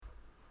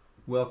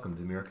Welcome to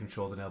the American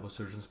Shoulder and Elbow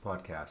Surgeons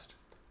Podcast.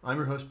 I'm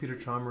your host, Peter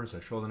Chalmers,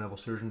 a shoulder and elbow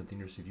surgeon at the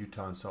University of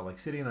Utah in Salt Lake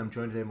City, and I'm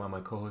joined today by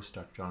my co-host,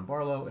 Dr. Jon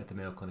Barlow at the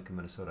Mayo Clinic in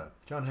Minnesota.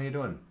 John, how you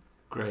doing?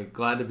 Great.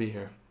 Glad to be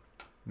here.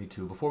 Me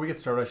too. Before we get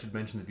started, I should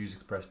mention the views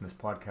expressed in this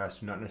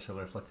podcast do not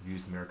necessarily reflect the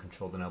views of the American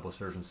Shoulder and Elbow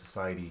Surgeons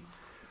Society,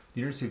 the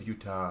University of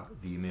Utah,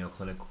 the Mayo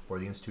Clinic, or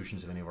the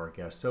institutions of any of our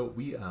guests. So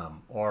we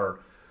are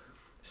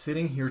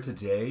sitting here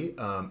today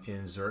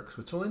in Zurich,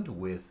 Switzerland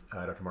with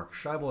Dr. Markus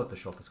Scheibel at the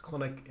Schultes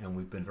Clinic, and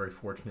we've been very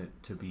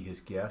fortunate to be his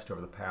guest over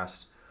the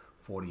past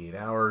 48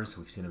 hours.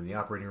 We've seen him in the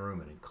operating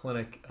room and in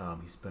clinic.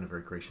 He's been a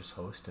very gracious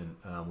host, and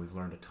we've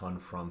learned a ton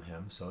from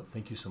him. So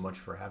thank you so much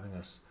for having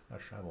us,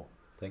 Dr. Scheibel.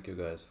 Thank you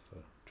guys for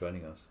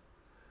joining us.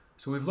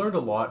 So we've learned a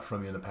lot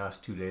from you in the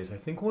past 2 days. I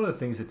think one of the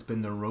things that's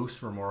been the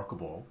most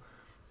remarkable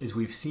is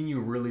we've seen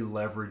you really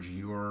leverage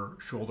your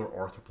shoulder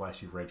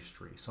arthroplasty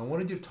registry. So I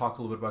wanted you to talk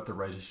a little bit about the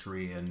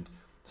registry and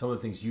some of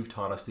the things you've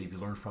taught us that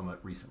you've learned from it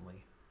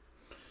recently.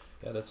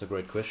 Yeah, that's a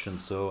great question.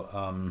 So,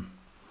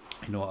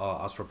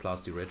 our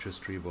arthroplasty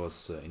registry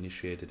was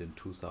initiated in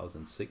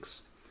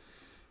 2006,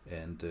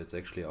 and it's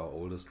actually our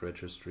oldest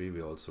registry.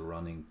 We're also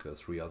running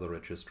 3 other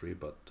registry,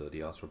 but the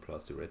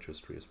arthroplasty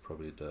registry is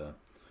probably the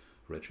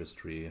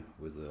registry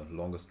with the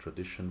longest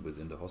tradition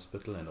within the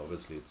hospital, and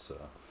obviously it's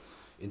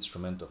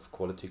instrument of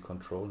quality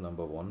control,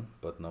 number one,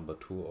 but number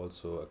two,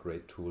 also a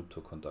great tool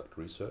to conduct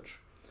research.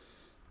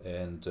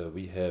 And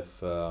we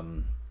have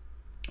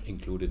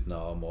included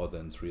now more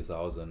than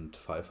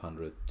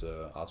 3,500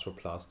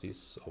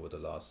 arthroplasties over the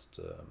last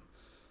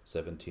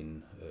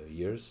 17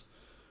 years.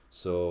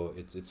 So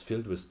it's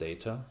filled with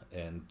data,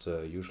 and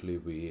usually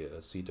we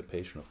see the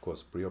patient, of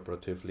course,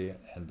 preoperatively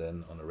and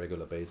then on a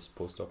regular basis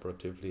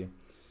postoperatively,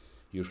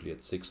 usually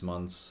at 6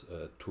 months,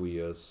 2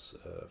 years,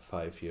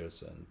 5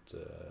 years, and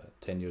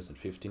 10 years and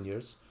 15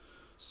 years.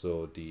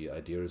 So the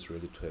idea is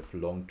really to have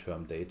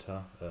long-term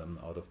data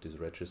out of this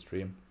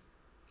registry.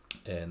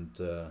 And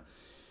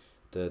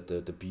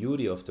the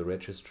beauty of the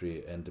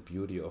registry and the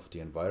beauty of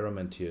the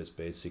environment here is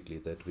basically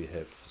that we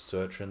have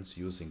surgeons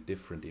using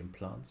different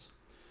implants.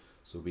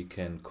 So we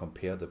can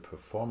compare the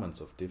performance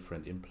of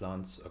different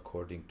implants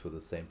according to the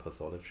same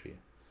pathology.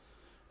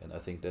 And I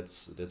think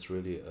that's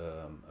really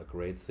a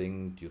great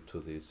thing due to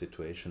the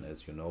situation.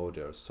 As you know,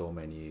 there are so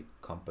many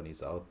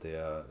companies out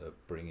there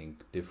bringing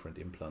different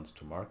implants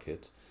to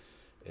market,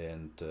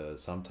 and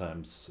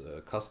sometimes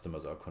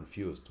customers are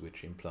confused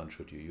which implant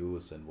should you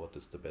use and what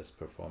is the best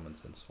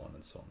performance and so on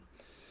and so on.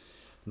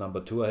 Number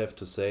two, I have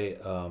to say,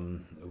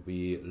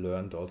 we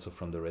learned also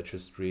from the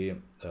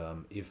registry,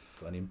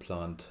 if an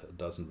implant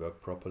doesn't work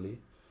properly,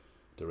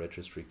 the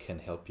registry can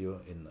help you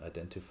in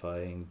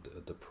identifying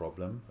the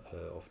problem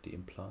of the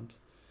implant,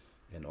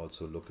 and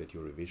also look at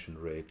your revision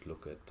rate,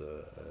 look at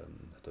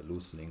the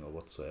loosening or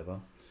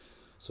whatsoever.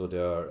 So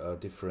there are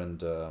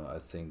different,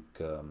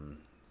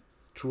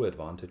 true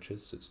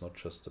advantages. It's not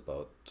just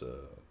about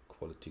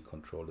quality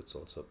control, it's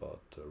also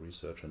about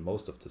research. And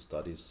most of the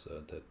studies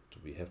that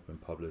we have been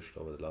published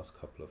over the last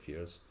couple of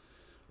years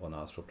on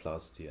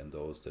arthroplasty, and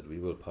those that we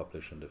will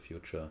publish in the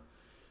future,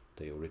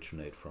 they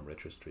originate from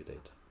registry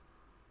data.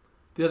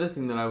 The other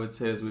thing that I would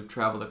say is we've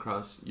traveled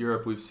across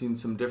Europe, we've seen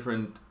some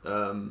different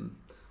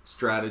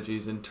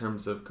strategies in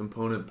terms of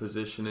component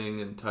positioning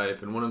and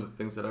type. And one of the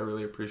things that I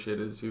really appreciate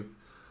is you've,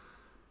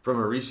 from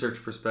a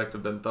research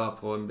perspective, been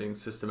thoughtful in being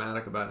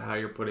systematic about how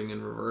you're putting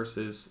in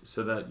reverses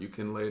so that you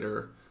can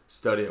later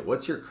study it.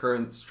 What's your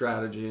current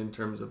strategy in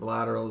terms of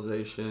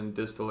lateralization,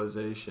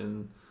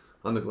 distalization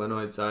on the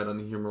glenoid side, on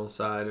the humeral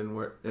side,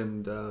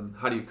 and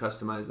how do you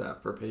customize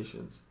that for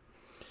patients?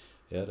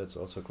 Yeah, that's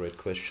also a great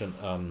question.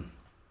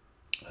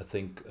 I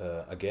think,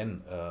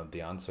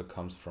 the answer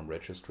comes from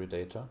registry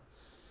data.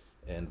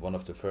 And one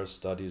of the first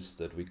studies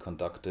that we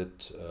conducted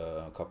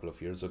a couple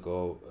of years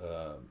ago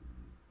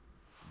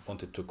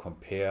wanted to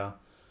compare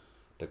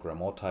the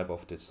Grammont type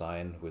of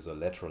design with a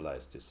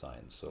lateralized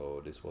design.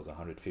 So this was a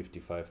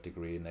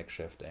 155-degree neck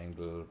shaft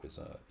angle with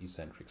an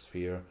eccentric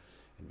sphere,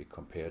 and we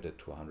compared it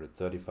to a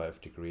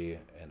 135-degree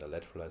and a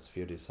lateralized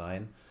sphere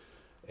design.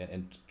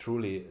 And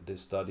truly,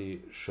 this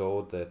study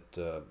showed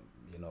that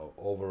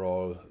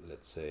overall,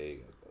 let's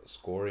say,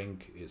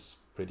 scoring is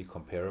pretty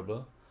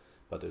comparable,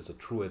 but there's a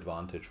true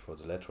advantage for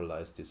the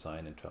lateralized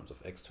design in terms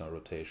of external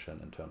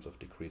rotation, in terms of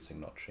decreasing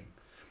notching.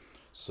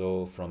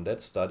 So from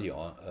that study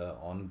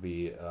on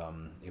we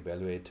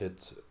evaluated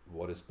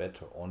what is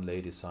better: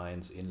 onlay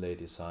designs, inlay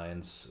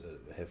designs.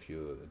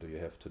 Do you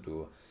have to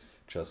do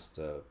just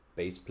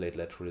base plate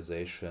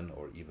lateralization,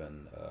 or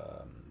even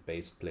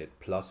base plate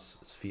plus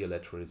sphere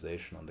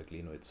lateralization on the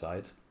glenoid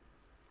side?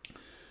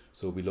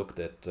 So we looked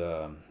at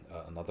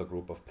another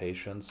group of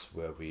patients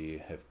where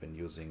we have been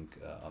using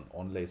an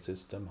onlay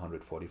system,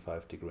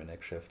 145-degree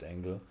neck shaft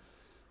angle,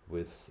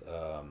 with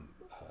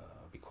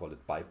we call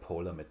it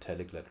bipolar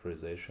metallic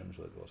lateralization.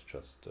 So it was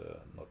just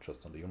not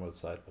just on the humeral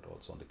side, but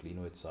also on the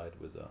glenoid side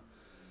with a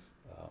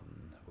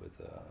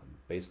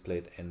base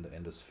plate and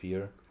a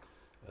sphere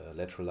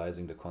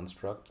lateralizing the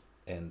construct.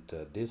 And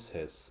this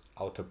has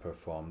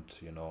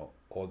outperformed,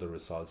 all the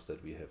results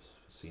that we have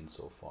seen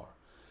so far.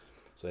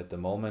 So at the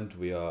moment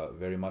we are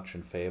very much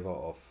in favor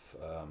of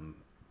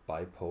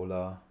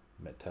bipolar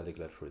metallic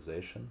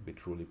lateralization. We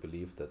truly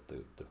believe that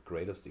the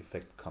greatest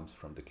effect comes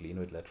from the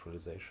glenoid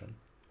lateralization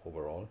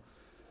overall,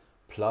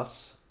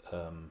 plus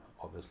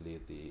obviously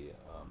the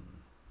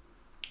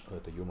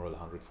humeral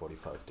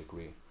 145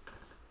 degree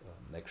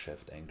neck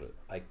shaft angle.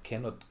 I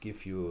cannot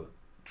give you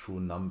true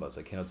numbers.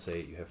 I cannot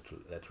say you have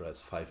to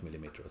lateralize 5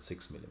 millimeters or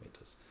 6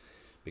 millimeters,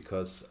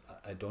 because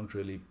I don't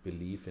really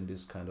believe in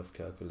this kind of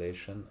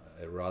calculation.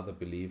 I rather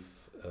believe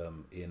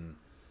in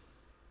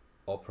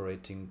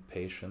operating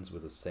patients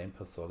with the same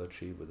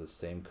pathology, with the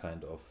same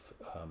kind of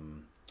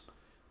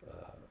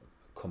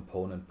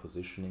component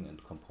positioning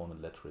and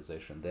component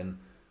lateralization, then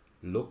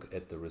look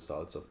at the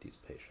results of these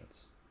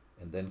patients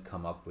and then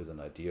come up with an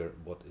idea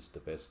what is the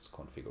best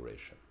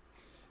configuration.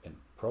 And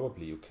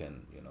probably you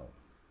can,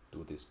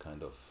 do this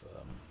kind of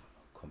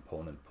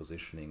component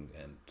positioning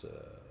and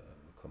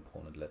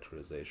component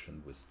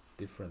lateralization with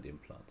different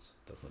implants.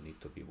 It does not need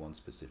to be one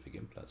specific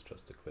implant, it's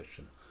just a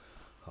question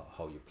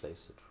how you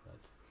place it, right?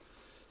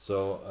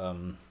 So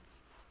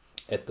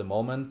at the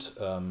moment,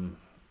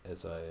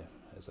 as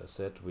I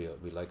said, we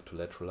like to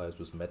lateralize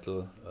with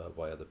metal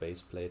via the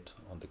base plate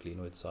on the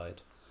glenoid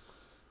side,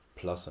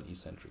 plus an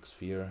eccentric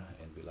sphere,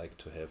 and we like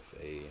to have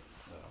a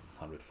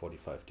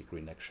 145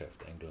 degree neck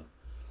shaft angle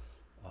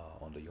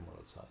on the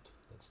humeral side.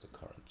 That's the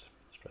current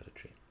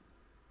strategy.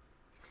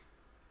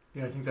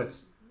 Yeah, I think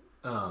that's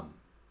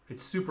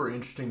it's super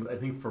interesting. I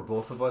think for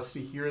both of us to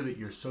hear that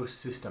you're so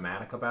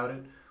systematic about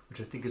it, which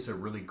I think is a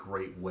really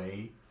great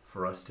way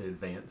for us to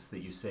advance. That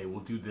you say we'll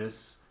do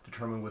this,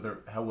 determine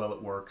how well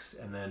it works,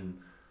 and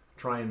then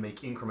try and make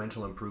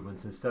incremental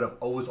improvements instead of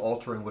always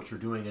altering what you're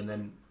doing and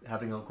then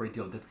having a great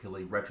deal of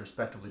difficulty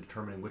retrospectively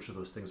determining which of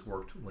those things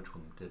worked and which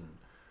one didn't.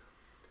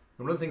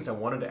 And one of the things I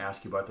wanted to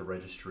ask you about the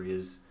registry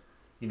is,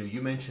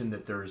 you mentioned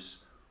that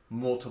there's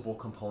multiple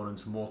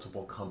components,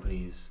 multiple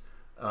companies,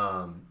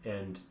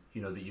 and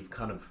that you've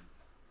kind of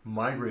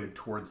migrated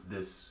towards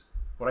this,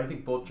 what I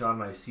think both John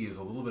and I see is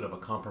a little bit of a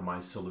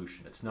compromise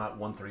solution. It's not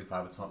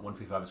 135, it's not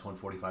 155, it's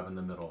 145 in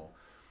the middle.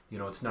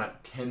 It's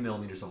not 10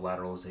 millimeters of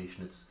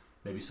lateralization, it's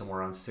maybe somewhere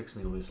around 6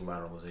 millimeters of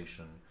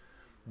lateralization.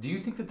 Do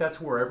you think that that's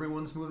where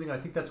everyone's moving? I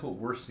think that's what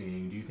we're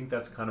seeing. Do you think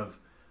that's kind of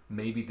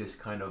maybe this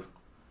kind of,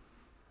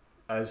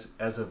 as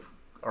of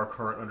our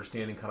current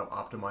understanding, kind of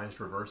optimized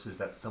reverse? Is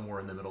that somewhere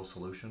in the middle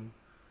solution?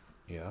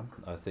 Yeah,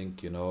 I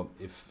think,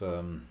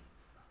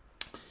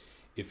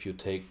 if you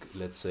take,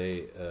 let's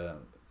say,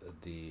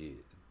 the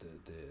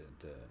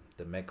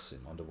Maxim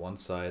on the one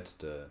side,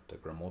 the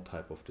Grammont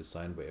type of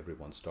design where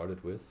everyone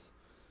started with,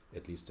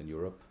 at least in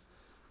Europe,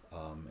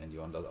 and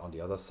you on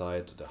the other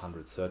side, the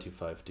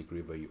 135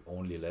 degree where you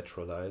only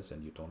lateralize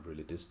and you don't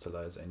really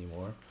distalize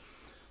anymore.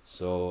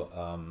 So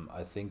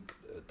I think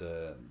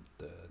the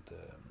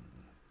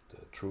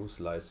truth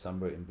lies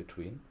somewhere in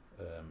between.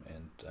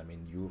 And I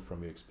mean, you,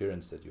 from your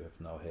experience that you have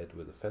now had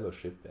with the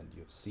fellowship, and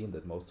you've seen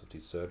that most of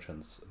these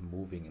surgeons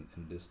moving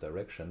in this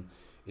direction,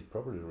 it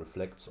probably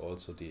reflects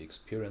also the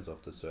experience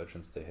of the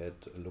surgeons they had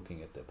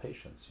looking at their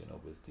patients,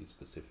 with these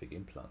specific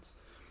implants.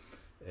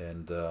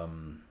 And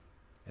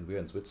we're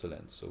in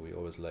Switzerland, so we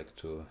always like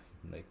to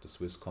make the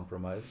Swiss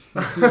compromise.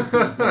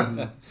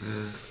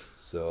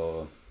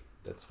 So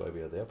that's why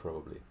we are there,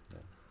 probably.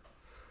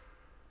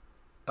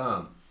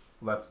 Yeah.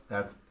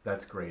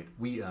 That's great.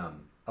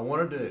 I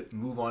wanted to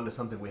move on to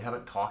something we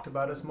haven't talked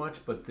about as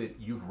much, but that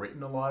you've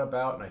written a lot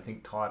about, and I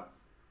think taught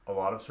a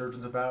lot of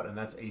surgeons about, and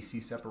that's AC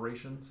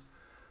separations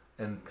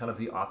and kind of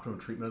the optimum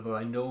treatment. Though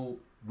I know,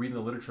 reading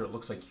the literature, it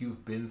looks like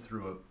you've been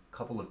through a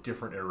couple of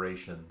different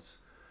iterations.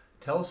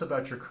 Tell us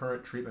about your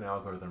current treatment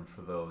algorithm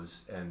for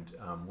those, and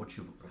what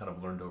you've kind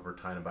of learned over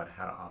time about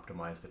how to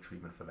optimize the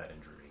treatment for that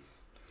injury.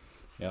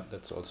 Yeah,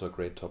 that's also a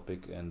great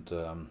topic, and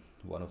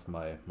one of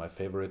my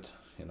favorite,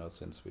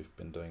 since we've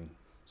been doing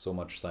so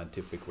much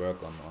scientific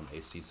work on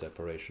AC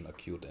separation,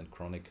 acute and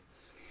chronic.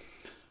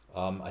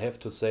 I have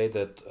to say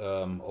that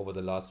over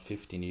the last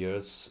 15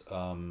 years,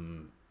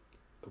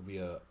 we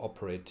are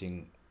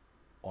operating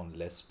on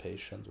less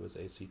patients with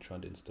AC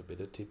joint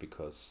instability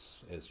because,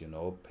 as you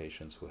know,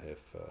 patients who have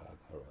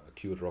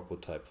acute Rocco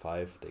type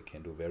 5, they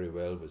can do very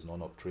well with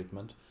non-op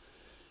treatment.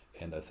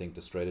 And I think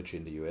the strategy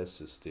in the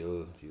US is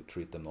still you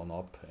treat them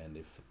non-op, and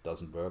if it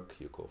doesn't work,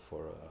 you go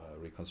for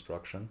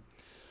reconstruction.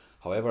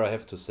 However, I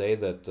have to say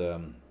that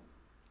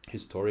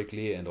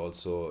historically, and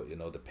also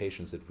the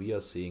patients that we are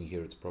seeing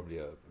here, it's probably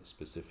a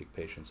specific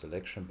patient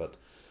selection, but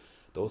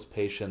those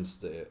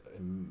patients,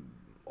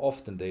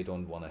 often they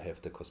don't want to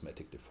have the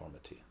cosmetic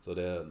deformity. So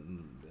they're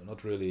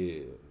not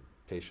really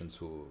patients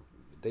who,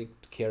 they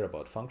care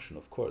about function,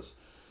 of course,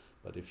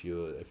 but if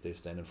they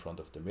stand in front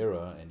of the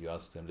mirror and you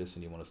ask them,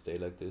 listen, you want to stay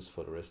like this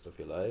for the rest of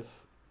your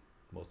life,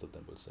 most of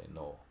them will say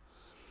no.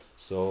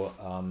 So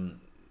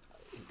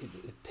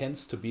it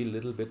tends to be a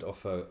little bit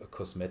of a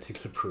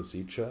cosmetical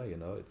procedure,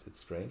 it's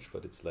strange,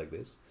 but it's like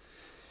this.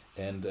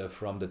 And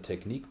from the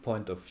technique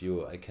point of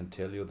view, I can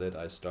tell you that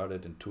I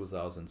started in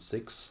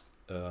 2006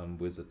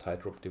 with a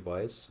tightrope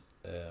device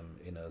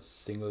in a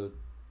single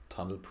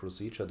tunnel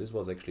procedure. This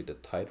was actually the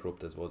tightrope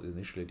that was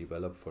initially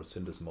developed for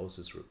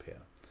syndesmosis repair.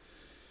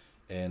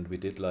 And we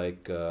did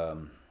like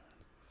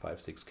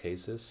 5-6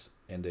 cases,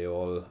 and they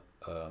all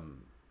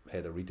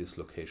had a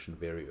redislocation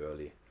very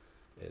early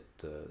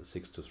at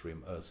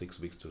 6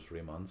 weeks to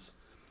 3 months.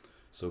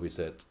 So we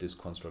said this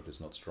construct is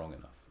not strong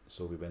enough.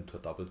 So we went to a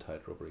double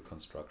tightrope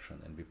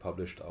reconstruction, and we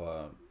published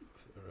our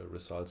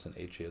results in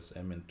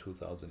HASM in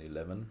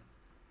 2011,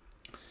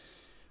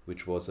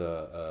 which was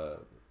a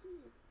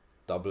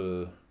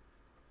double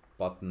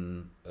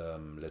button,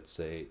 let's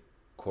say,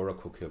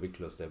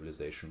 coracocervicular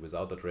stabilization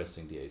without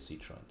addressing the AC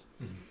joint.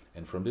 Mm-hmm.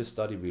 And from this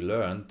study, we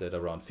learned that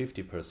around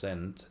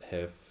 50%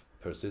 have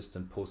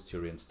persistent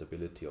posterior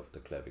instability of the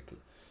clavicle.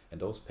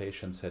 And those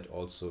patients had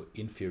also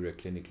inferior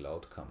clinical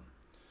outcome.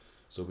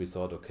 So we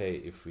thought, okay,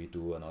 if we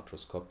do an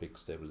arthroscopic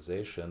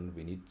stabilization,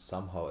 we need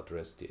somehow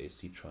address the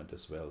AC joint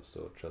as well.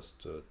 So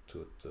just to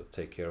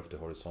take care of the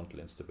horizontal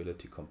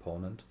instability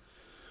component.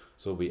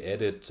 So we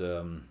added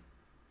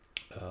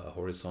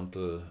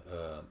horizontal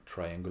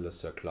triangular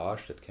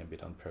cerclage that can be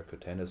done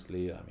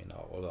percutaneously. I mean,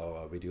 all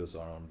our videos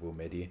are on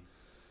WUMEDI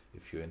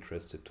if you're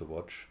interested to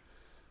watch.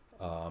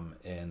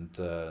 And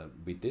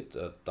we did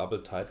a double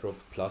tightrope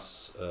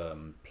plus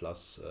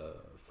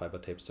fiber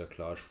tape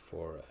cerclage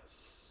for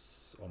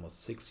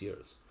almost 6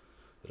 years.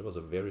 That was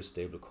a very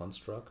stable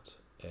construct,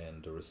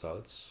 and the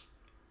results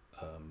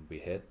we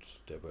had,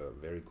 they were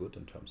very good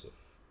in terms of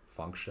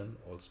function,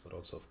 but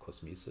also of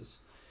cosmesis.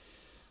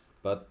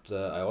 But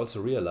I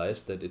also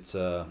realized that it's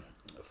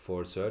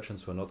for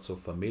surgeons who are not so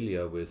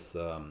familiar with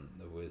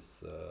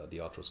the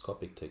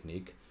arthroscopic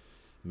technique,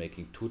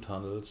 making 2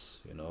 tunnels,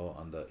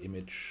 under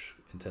image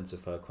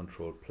intensifier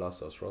control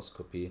plus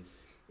arthroscopy,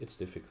 it's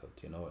difficult,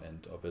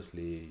 and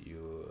obviously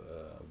you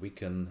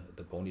weaken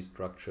the bony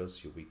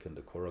structures, you weaken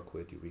the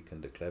coracoid, you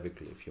weaken the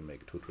clavicle if you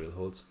make 2 drill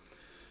holes.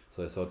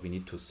 So I thought we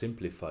need to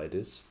simplify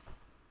this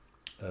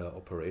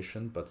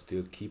operation, but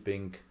still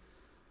keeping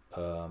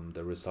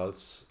the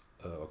results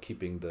or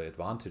keeping the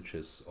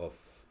advantages of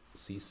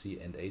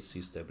CC and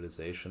AC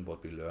stabilization,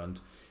 what we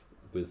learned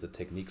with the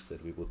techniques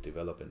that we would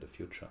develop in the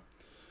future.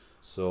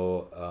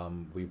 So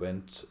we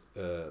went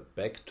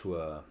back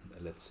to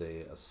let's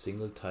say a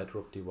single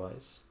tightrope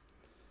device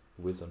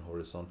with an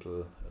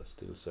horizontal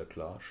steel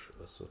cerclage,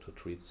 so to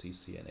treat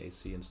CC and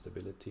AC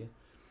instability.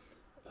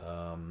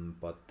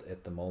 But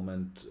at the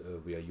moment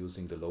we are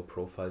using the low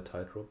profile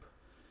tightrope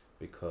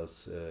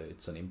because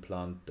it's an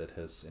implant that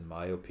has, in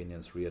my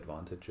opinion, 3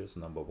 advantages.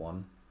 Number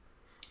 1,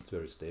 it's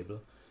very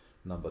stable.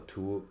 Number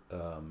 2,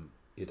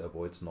 it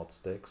avoids knot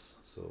stacks,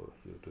 so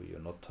you're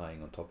not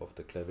tying on top of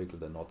the clavicle.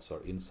 The knots are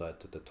inside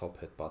the top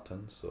head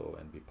button. So,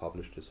 and we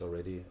published this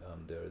already.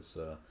 There is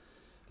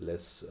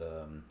less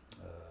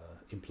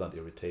implant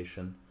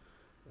irritation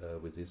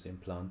with this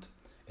implant.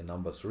 And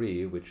number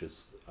 3, which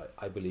is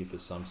I believe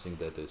is something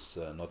that is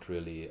not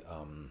really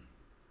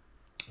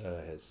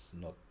has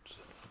not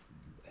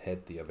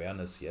had the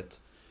awareness yet.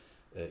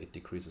 It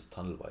decreases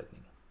tunnel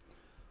widening.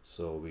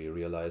 So we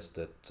realized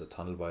that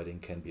tunnel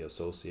widening can be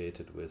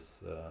associated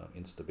with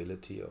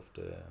instability of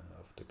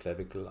the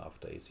clavicle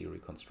after AC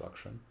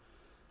reconstruction.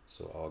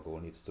 So our goal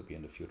needs to be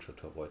in the future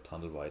to avoid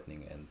tunnel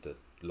widening, and the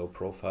low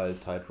profile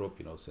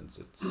tightrope, since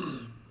it's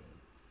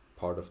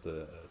part of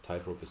the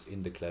tightrope is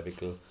in the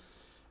clavicle,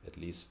 at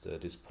least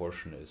this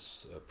portion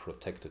is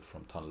protected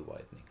from tunnel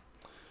widening.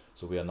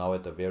 So we are now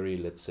at a very,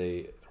 let's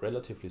say,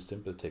 relatively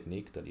simple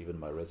technique that even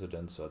my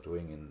residents are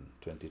doing in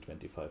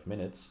 20-25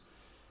 minutes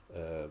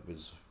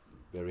with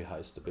very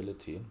high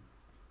stability.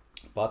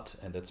 But,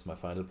 and that's my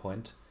final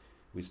point,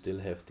 we still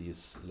have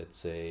these, let's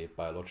say,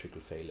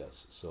 biological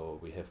failures. So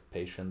we have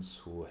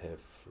patients who have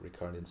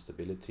recurrent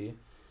instability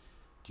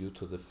due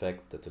to the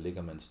fact that the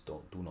ligaments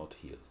do not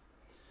heal.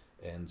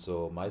 And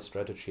so my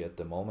strategy at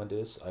the moment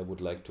is I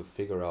would like to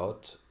figure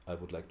out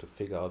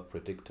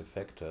predictive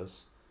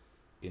factors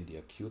in the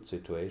acute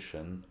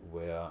situation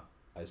where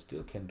I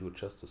still can do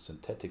just a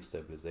synthetic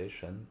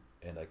stabilization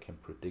and I can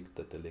predict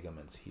that the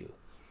ligaments heal.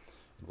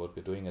 And what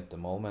we're doing at the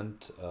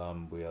moment,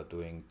 we are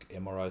doing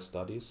MRI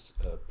studies,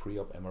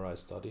 pre-op MRI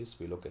studies.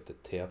 We look at the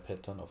tear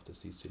pattern of the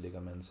CC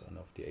ligaments and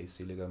of the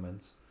AC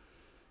ligaments,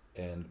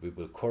 and we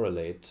will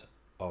correlate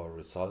our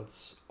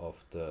results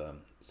of the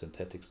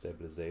synthetic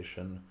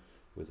stabilization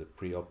with a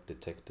pre-op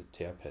detected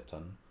tear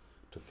pattern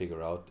to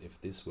figure out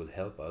if this will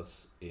help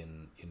us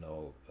in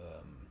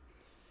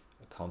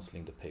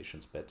counseling the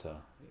patients better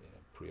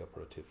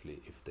preoperatively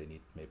if they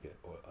need maybe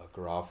a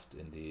graft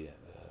in the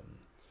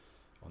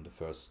on the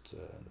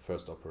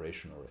first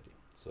operation already.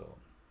 So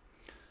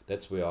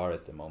that's where we are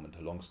at the moment.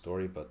 A long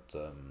story, but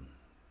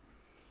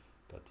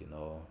in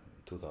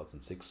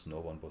 2006 no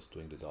one was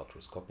doing this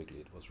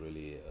arthroscopically. It was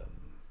really a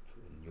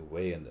new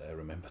way, and I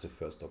remember the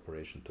first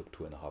operation took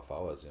 2.5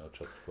 hours,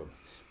 just for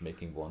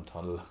making one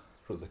tunnel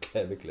through the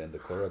clavicle and the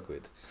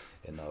coracoid,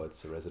 and now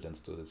the residents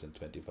do this in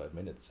 25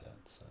 minutes.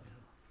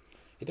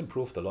 It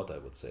improved a lot, I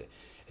would say.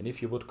 And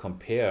if you would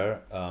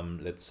compare,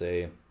 let's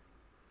say,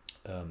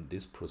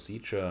 this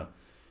procedure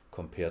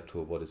compared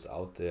to what is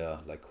out there,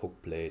 like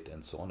hook plate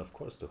and so on. Of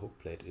course, the hook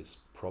plate is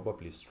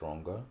probably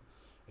stronger,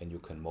 and you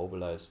can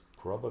mobilize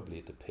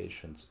probably the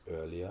patients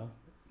earlier.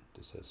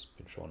 This has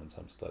been shown in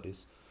some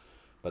studies.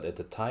 But at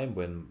the time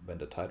when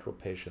the tightrope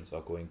patients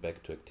are going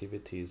back to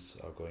activities,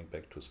 are going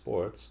back to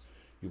sports,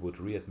 you would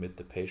readmit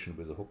the patient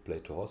with a hook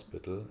plate to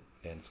hospital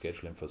and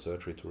schedule him for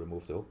surgery to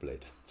remove the hook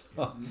plate.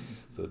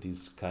 So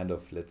this kind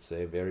of, let's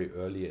say, very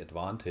early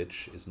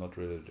advantage is not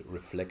really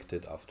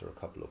reflected after a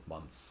couple of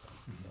months.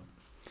 So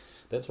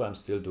that's why I'm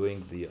still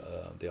doing the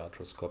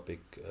arthroscopic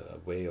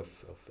way of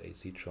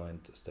AC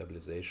joint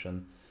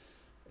stabilization.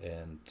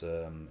 And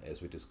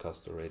as we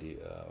discussed already,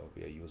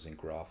 we are using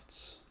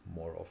grafts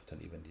more often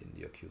even in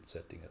the acute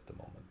setting at the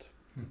moment.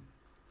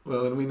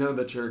 Well, and we know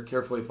that you're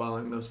carefully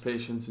following those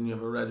patients, and you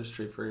have a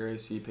registry for your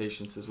AC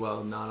patients as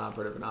well,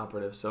 non-operative and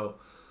operative. So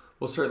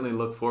we'll certainly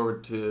look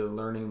forward to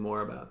learning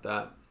more about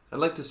that. I'd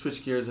like to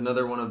switch gears.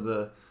 Another one of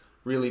the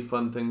really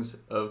fun things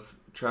of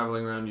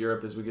traveling around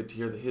Europe is we get to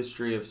hear the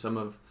history of some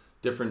of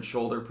different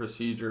shoulder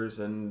procedures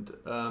and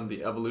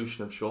the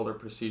evolution of shoulder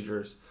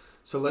procedures.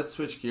 So let's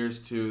switch gears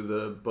to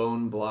the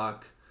bone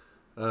block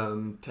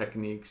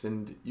techniques,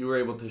 and you were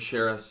able to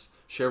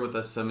share with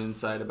us some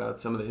insight about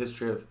some of the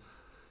history of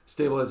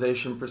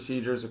stabilization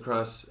procedures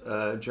across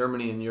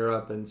Germany and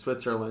Europe and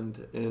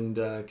Switzerland. And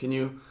can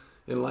you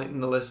enlighten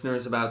the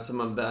listeners about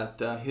some of that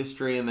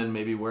history, and then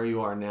maybe where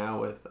you are now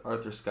with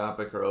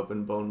arthroscopic or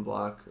open bone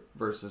block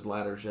versus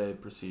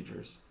Latarjet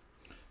procedures?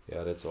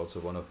 Yeah, that's also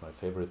one of my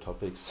favorite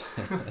topics,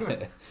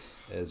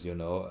 as you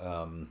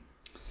know.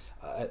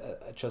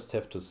 I just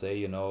have to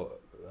say,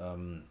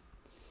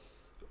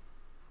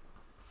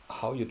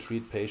 how you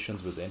treat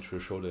patients with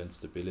anterior shoulder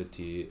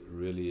instability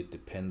really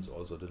depends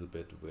also a little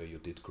bit where you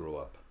did grow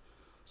up.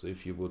 So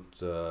if you would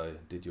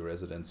did your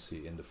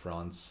residency in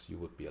France, you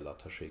would be a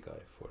Latarjet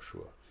guy for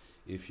sure.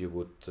 If you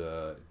would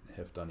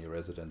have done your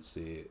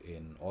residency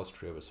in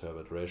Austria with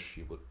Herbert Resch,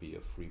 you would be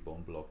a free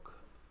bone block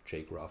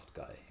J-graft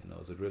guy.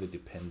 So it really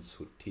depends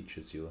who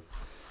teaches you.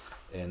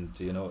 And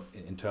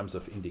in terms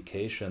of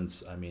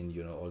indications, I mean,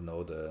 all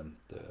know the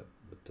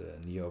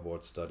NEO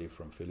Award study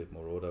from Philip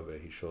Moroder, where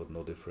he showed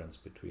no difference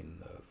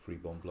between free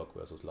bone block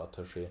versus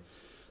Latarjet.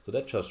 So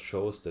that just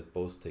shows that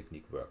both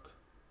technique work,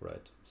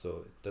 right?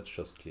 So that's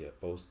just clear,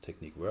 both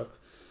technique work.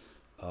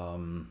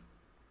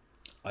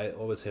 I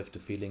always have the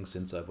feeling,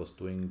 since I was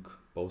doing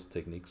both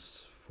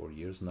techniques for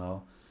years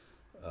now,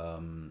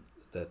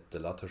 that the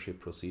Latarjet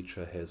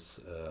procedure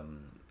has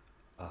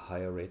a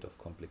higher rate of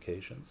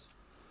complications,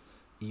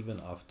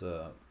 even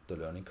after the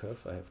learning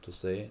curve, I have to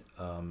say,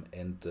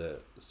 and the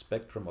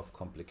spectrum of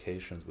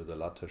complications with the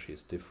Latarjet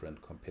is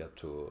different compared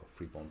to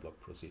free bone block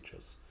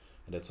procedures.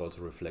 And that's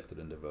also reflected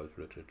in the world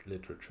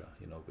literature,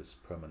 with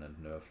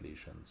permanent nerve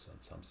lesions and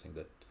something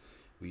that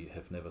we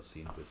have never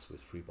seen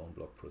with free bone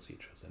block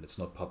procedures. And it's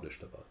not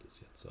published about this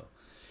yet. So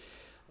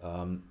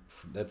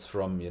that's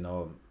from,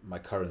 my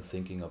current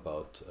thinking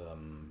about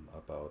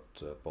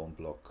bone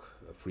block,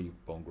 free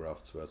bone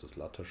grafts versus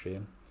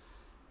Latarjet.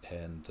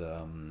 And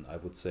I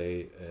would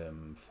say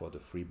for the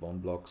free bone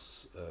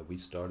blocks, we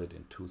started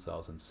in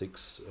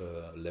 2006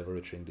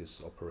 leveraging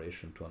this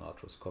operation to an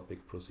arthroscopic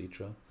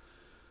procedure.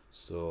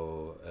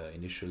 So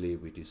initially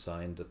we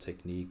designed a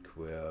technique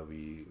where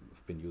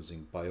we've been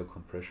using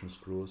biocompression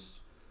screws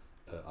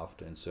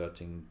after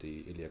inserting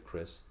the iliac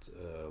crest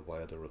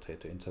via the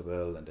rotator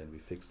interval, and then we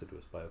fixed it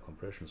with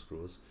biocompression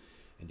screws.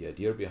 And the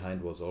idea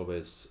behind was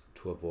always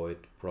to avoid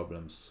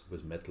problems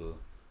with metal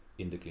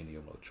in the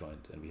glenohumeral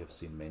joint, and we have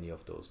seen many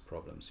of those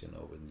problems,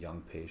 with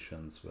young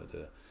patients where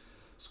the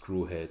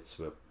screw heads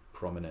were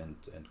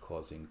prominent and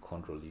causing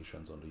chondral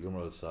lesions on the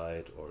humeral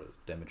side or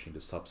damaging the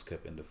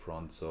subscap in the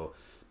front. So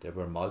there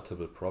were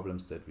multiple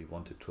problems that we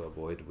wanted to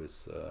avoid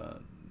with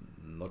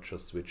not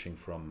just switching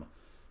from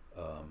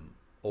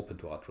open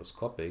to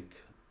arthroscopic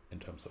in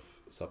terms of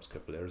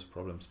subscapularis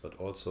problems, but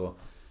also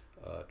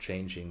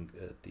changing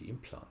the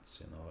implants,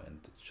 and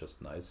it's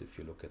just nice if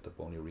you look at the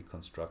bony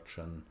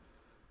reconstruction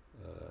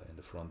in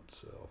the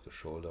front of the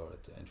shoulder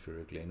at the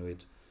inferior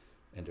glenoid,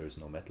 and there is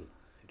no metal.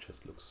 It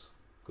just looks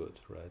good,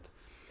 right?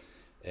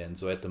 And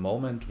so at the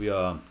moment we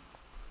are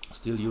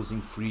still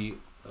using free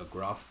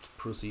graft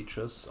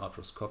procedures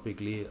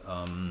arthroscopically.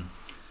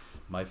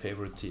 My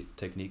favorite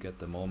technique at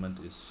the moment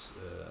is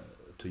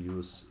to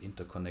use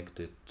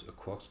interconnected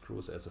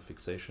corkscrews as a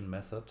fixation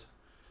method.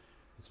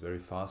 It's very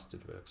fast,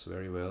 it works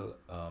very well.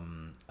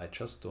 I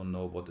just don't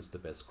know what is the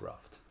best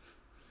graft.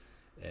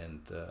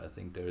 And I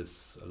think there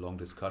is a long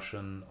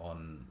discussion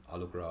on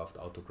allograft,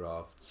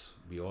 autografts.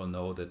 We all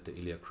know that the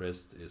iliac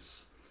crest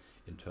is,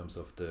 in terms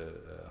of the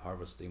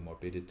harvesting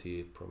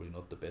morbidity, probably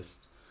not the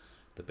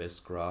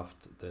best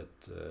graft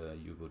that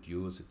you would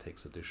use. It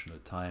takes additional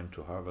time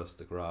to harvest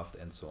the graft,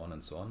 and so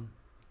on,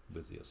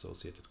 with the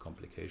associated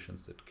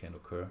complications that can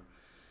occur.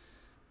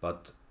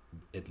 But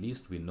at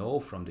least we know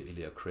from the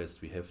iliac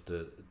crest we have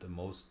the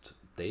most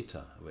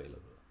data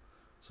available.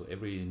 So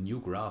every new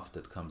graft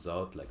that comes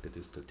out, like the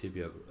distal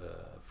tibia,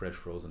 fresh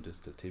frozen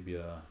distal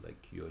tibia, like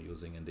you're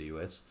using in the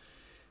US,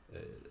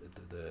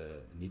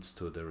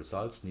 the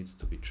results needs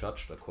to be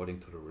judged according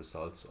to the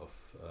results of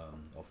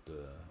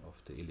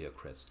the Ilia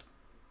crest.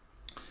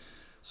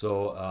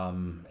 So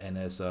and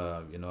as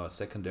a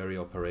secondary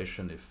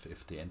operation,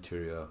 if the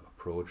anterior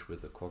approach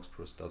with the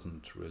corkscrews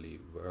doesn't really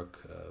work,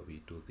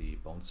 we do the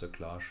bone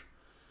cerclage,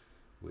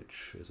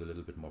 which is a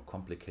little bit more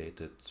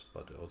complicated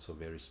but also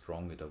very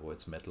strong. It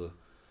avoids metal,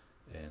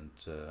 and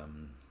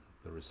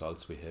the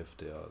results we have,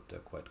 they're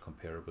quite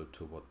comparable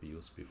to what we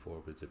used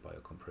before with the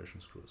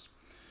biocompression screws.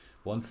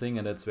 One thing,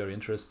 and that's very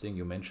interesting,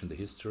 you mentioned the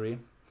history.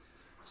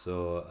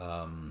 So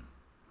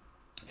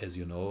as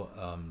you know,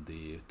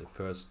 the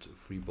first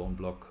free bone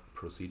block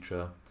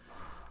procedure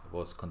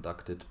was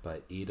conducted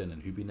by Eden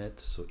and Hübinette.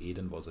 So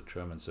Eden was a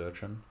German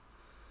surgeon.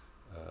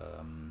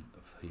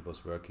 He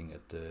was working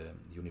at the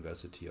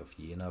University of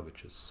Jena,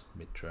 which is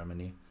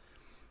mid-Germany.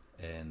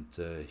 And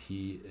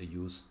he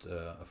used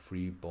a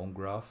free bone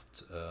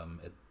graft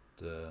at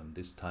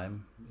this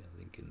time, I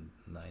think in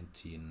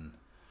 19...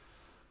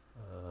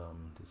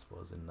 this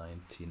was in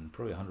 19,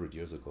 probably 100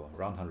 years ago,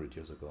 around 100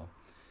 years ago.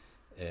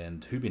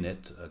 And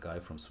Hübinette, a guy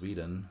from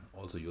Sweden,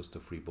 also used a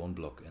free bone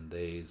block, and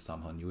they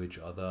somehow knew each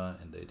other,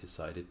 and they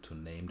decided to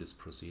name this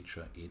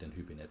procedure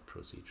Eden-Hübinette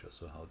procedure.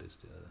 So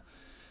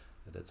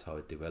that's how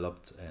it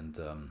developed. And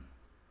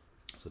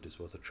so this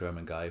was a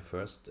German guy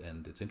first,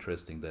 and it's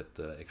interesting that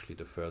actually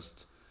the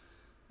first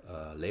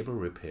labor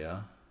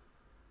repair,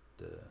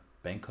 the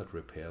Bankert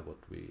repair, what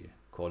we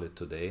call it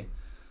today,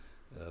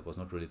 was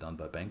not really done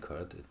by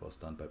Bankert, it was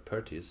done by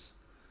Pertis.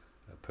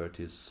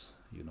 Pertis,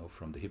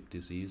 from the hip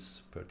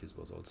disease. Pertis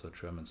was also a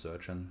German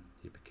surgeon.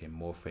 He became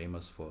more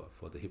famous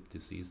for the hip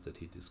disease that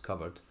he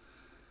discovered.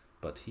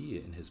 But he,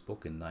 in his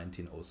book in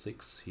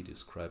 1906, he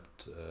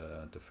described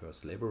the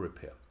first labor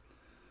repair.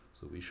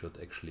 So we should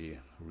actually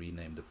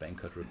rename the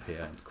Bankert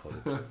repair and call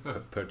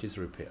it Pertis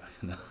repair,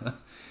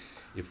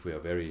 if we are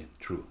very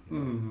true.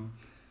 Mm-hmm.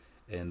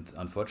 And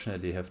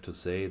unfortunately, I have to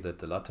say that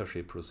the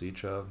Lattaché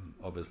procedure,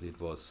 obviously it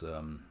was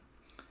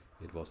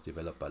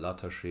developed by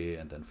Lattaché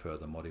and then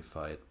further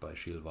modified by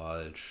Gilles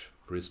Walch,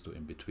 Bristow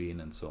in between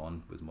and so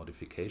on with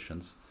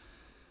modifications.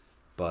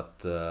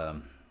 But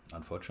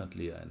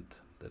unfortunately, and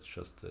that's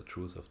just the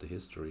truth of the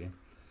history,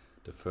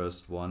 the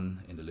first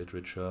one in the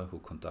literature who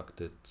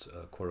conducted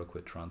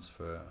coracoid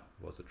transfer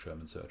was a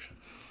German surgeon.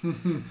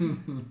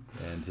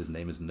 And his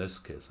name is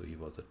Nöske, so he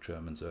was a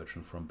German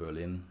surgeon from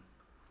Berlin.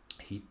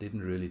 He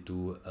didn't really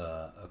do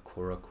a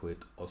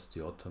coracoid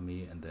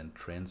osteotomy and then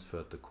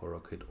transferred the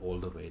coracoid all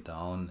the way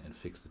down and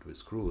fixed it with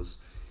screws.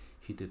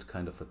 He did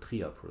kind of a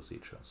tria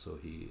procedure. So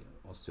he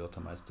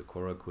osteotomized the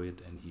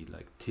coracoid and he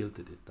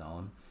tilted it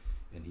down,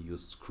 and he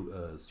used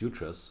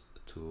sutures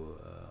to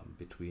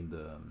between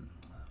the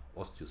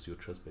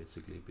osteosutures,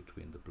 basically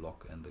between the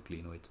block and the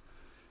glenoid,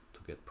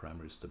 to get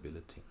primary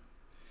stability.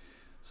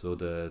 So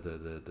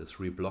the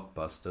three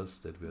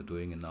blockbusters that we are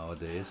doing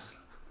nowadays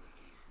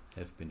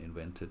have been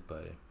invented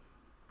by,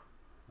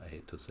 I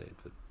hate to say it,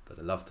 but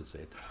I love to say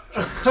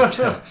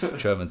it,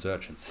 German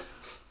surgeons.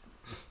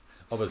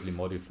 Obviously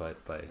modified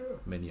by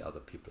many other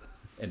people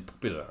and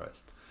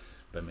popularized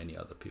by many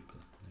other people.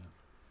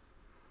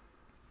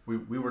 Yeah.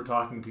 We were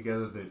talking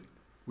together that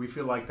we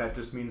feel like that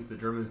just means the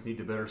Germans need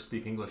to better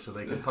speak English so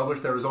they can publish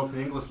their results in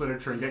English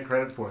literature and get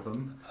credit for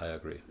them. I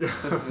agree.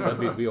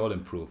 But we all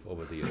improve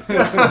over the years.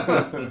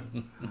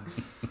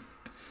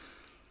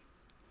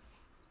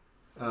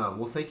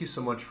 Well, thank you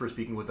so much for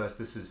speaking with us.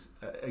 This has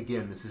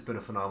been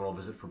a phenomenal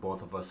visit for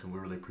both of us, and we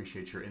really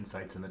appreciate your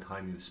insights and the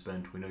time you've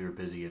spent. We know you're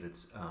busy, and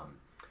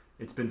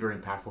it's been very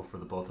impactful for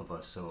the both of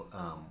us. So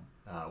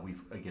we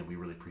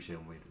really appreciate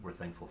it, and we're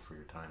thankful for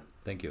your time.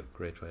 Thank you.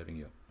 Great for having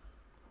you.